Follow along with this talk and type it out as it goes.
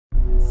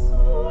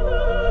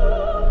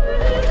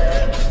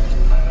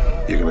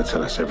gonna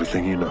tell us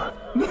everything you know.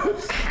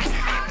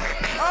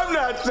 I'm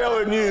not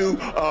telling you,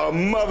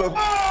 mother.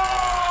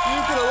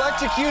 You can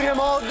electrocute him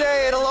all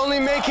day. It'll only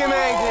make him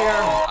angrier.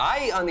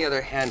 I, on the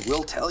other hand,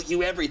 will tell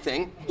you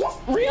everything. What?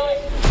 Really?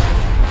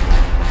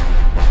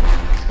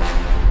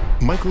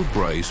 Michael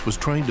Bryce was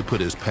trying to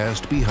put his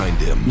past behind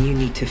him. You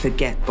need to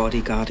forget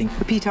bodyguarding.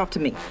 Repeat after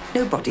me.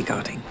 No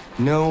bodyguarding.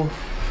 No.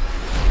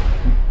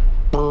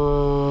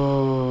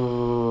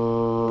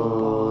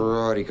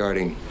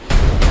 Bodyguarding.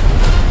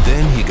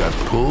 Then he got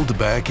pulled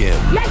back in.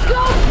 Let's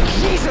go!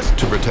 Jesus!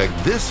 To protect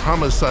this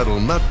homicidal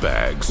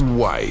nutbag's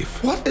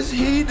wife. What is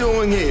he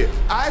doing here?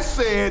 I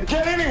said,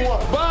 get anyone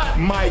but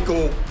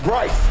Michael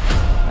Bryce.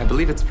 I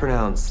believe it's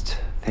pronounced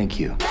thank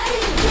you.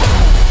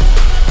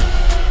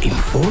 In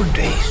 4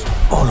 days,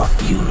 all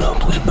of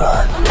Europe will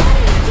burn.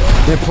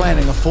 They're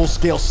planning a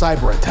full-scale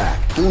cyber attack.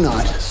 Do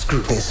not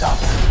screw this up.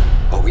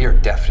 Oh, we are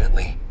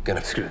definitely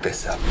gonna screw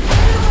this up.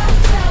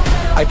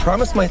 I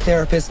promised my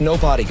therapist no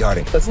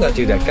bodyguarding. Let's not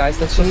do that, guys.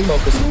 Let's just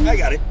focus. I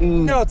got it.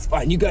 No, it's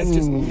fine. You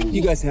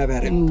guys have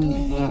at it.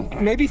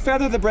 Maybe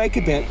feather the break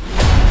a bit.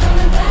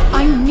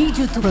 I need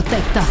you to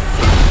protect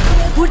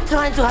us. We're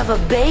trying to have a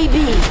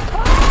baby.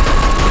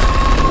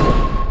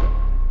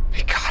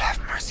 May God have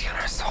mercy on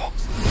our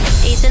souls.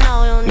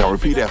 Now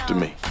repeat after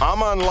me.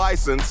 I'm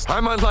unlicensed.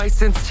 I'm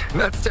unlicensed.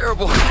 That's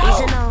terrible.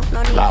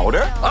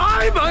 Louder.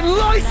 I'm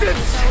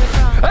unlicensed,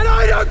 and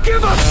I don't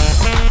give a.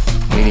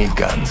 We need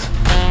guns.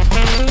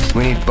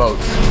 We need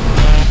boats.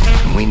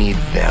 We need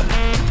them.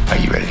 Are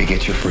you ready to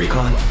get your freak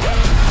on?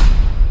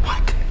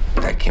 What?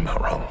 That came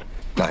out wrong.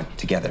 Not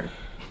together.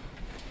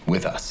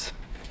 With us.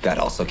 That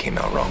also came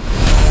out wrong.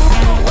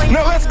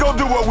 Now let's go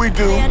do what we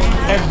do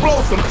and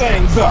blow some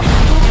things up.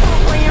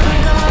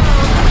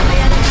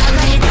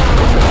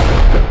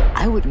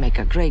 I would make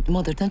a great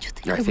mother, don't you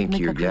think? I think would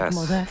make you, a great yes.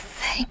 Mother?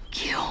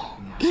 Thank you.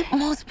 It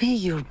must be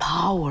your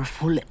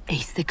powerful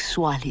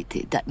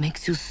asexuality that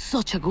makes you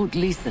such a good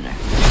listener.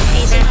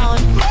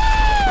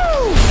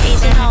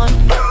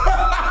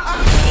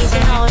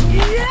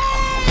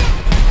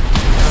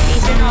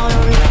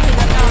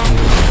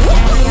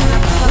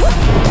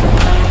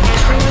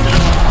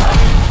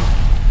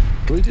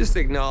 Can we just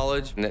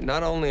acknowledge that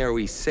not only are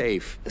we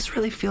safe, this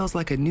really feels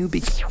like a new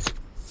beginning.